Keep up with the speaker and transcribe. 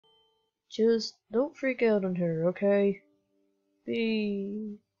Just don't freak out on her, okay?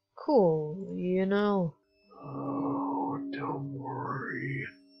 Be cool, you know? Oh, don't worry.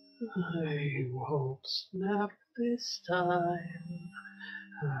 I won't snap this time.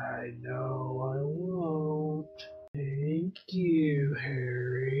 I know I won't. Thank you,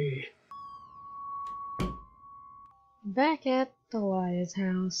 Harry. Back at Deliah's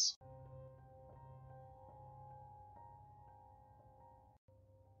house.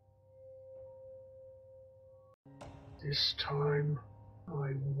 This time,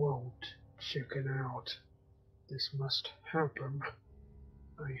 I won't chicken out. This must happen.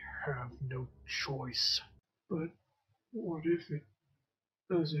 I have no choice. But what if it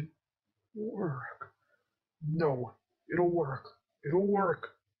doesn't work? No, it'll work. It'll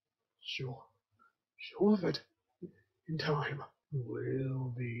work. She'll love it. In time.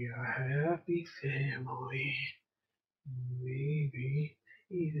 We'll be a happy family. Maybe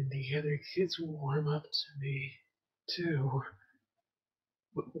even the other kids will warm up to me, too.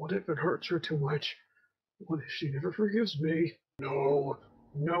 But what if it hurts her too much? What if she never forgives me? No,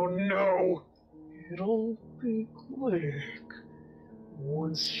 no, no! It'll be quick.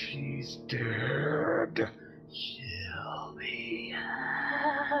 Once she's dead, she'll be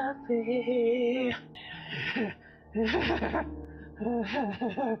happy.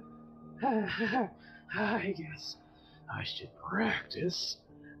 I guess I should practice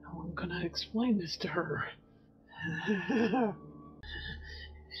how I'm gonna explain this to her. It'll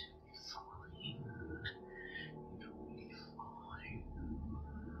be fine. It'll be fine.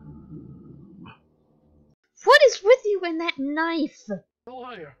 What is with you and that knife?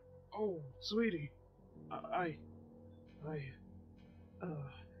 Deliah! Oh, sweetie. I, I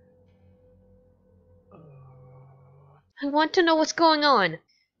want to know what's going on.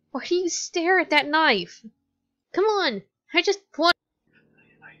 Why do you stare at that knife? Come on, I just want.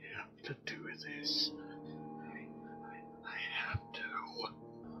 I have to do this. I have to.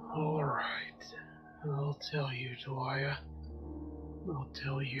 Alright. I'll tell you, Deliah. I'll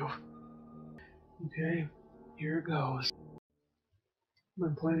tell you. Okay, here goes.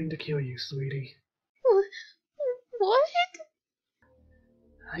 I'm planning to kill you, sweetie. What?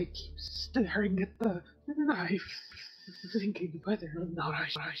 I keep staring at the knife, thinking whether or not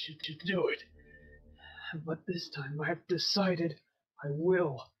I should do it. But this time I've decided I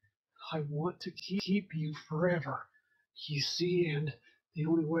will. I want to keep you forever. You see, and the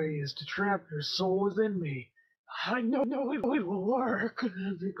only way is to trap your soul within me. I know it will work,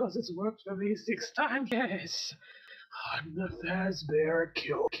 because it's worked for me 6 times. Yes, I'm the Fazbear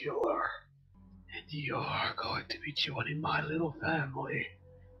Killer. And you're going to be joining my little family.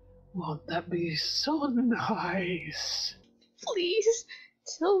 Won't that be so nice? Please,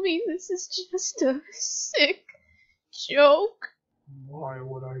 tell me this is just a sick joke. Why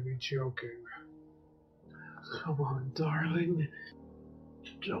would I be joking? Come on, darling.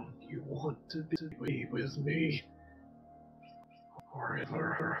 Don't you want to be with me?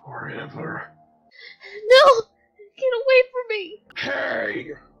 Forever. No! Get away from me!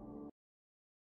 Hey!